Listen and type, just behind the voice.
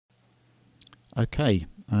Okay,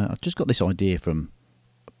 I've just got this idea from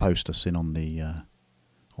a post I seen on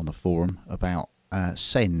the forum about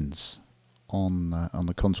sends on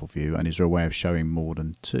the console view, and is there a way of showing more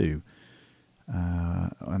than two? I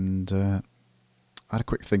had a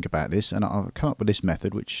quick think about this, and I've come up with this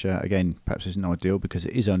method, which again perhaps isn't ideal because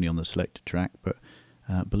it is only on the selected track, but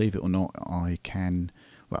believe it or not, I can,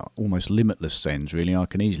 well, almost limitless sends really. I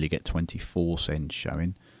can easily get 24 sends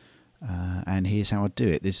showing. And here's how I do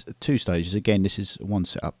it. There's two stages. Again, this is one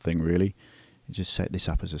setup thing really. You just set this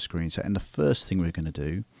up as a screen set, and the first thing we're going to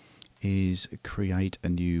do is create a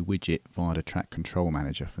new widget via the track control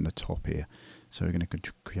manager from the top here. So we're going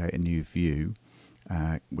to create a new view.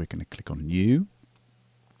 We're going to click on new,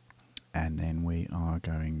 and then we are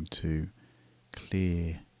going to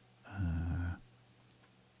clear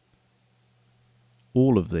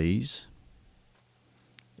all of these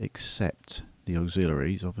except the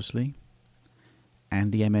auxiliaries, obviously,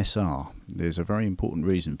 and the MSR. There's a very important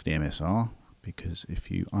reason for the MSR, because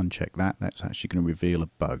if you uncheck that, that's actually going to reveal a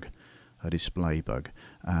bug, a display bug.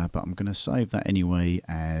 But I'm going to save that anyway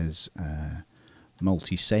as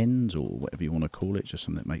multi-sends, or whatever you want to call it, just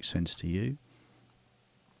something that makes sense to you.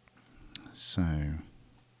 So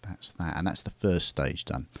that's that, and that's the first stage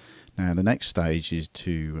done. Now the next stage is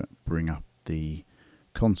to bring up the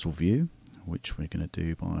console view, which we're going to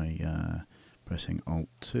do by pressing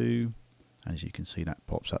Alt-2. As you can see, that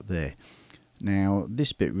pops up there. Now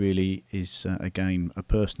this bit really is again a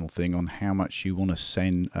personal thing on how much you want to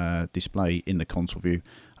send display in the console view,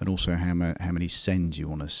 and also how many sends you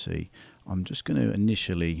want to see. I'm just going to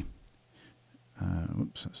initially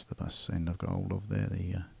oops, that's the bus send I've got hold of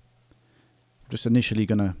there. Just initially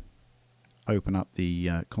going to open up the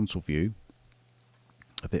console view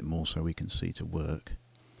a bit more so we can see to work.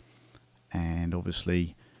 And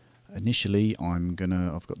obviously initially I've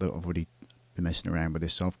already been messing around with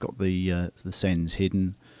this, so I've got the sends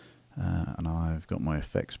hidden, and I've got my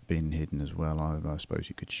effects bin hidden as well. I suppose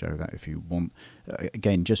you could show that if you want.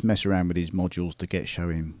 Again, just mess around with these modules to get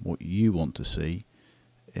showing what you want to see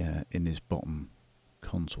in this bottom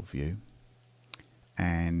console view.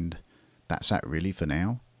 And that's that really for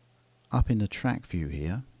now. Up in the track view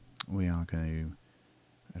here, we are going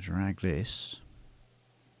to drag this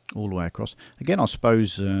all the way across. Again, I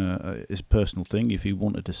suppose it's a personal thing. If you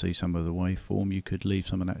wanted to see some of the waveform, you could leave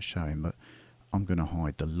some of that showing, but I'm going to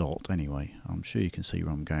hide the lot anyway. I'm sure you can see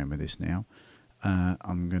where I'm going with this now.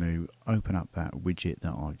 I'm going to open up that widget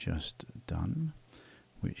that I've just done,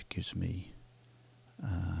 which gives me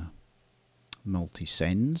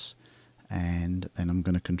multi-sends, and then I'm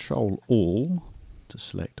going to control all to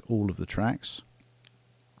select all of the tracks,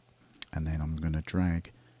 and then I'm going to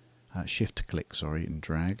drag shift click, sorry, and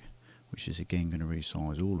drag, which is again going to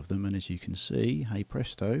resize all of them. And as you can see, hey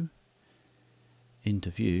presto, into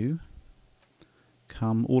view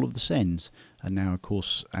come all of the sends. And now of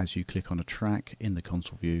course, as you click on a track in the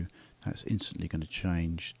console view, that's instantly going to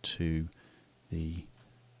change to the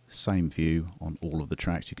same view on all of the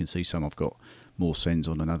tracks. You can see some I've got more sends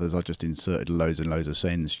on than others. I just inserted loads and loads of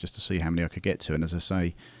sends just to see how many I could get to, and as I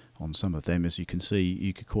say, on some of them, as you can see,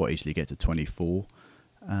 you could quite easily get to 24.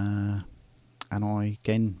 And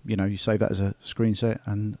again, you save that as a screen set,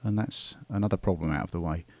 and that's another problem out of the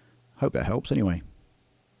way. Hope that helps anyway.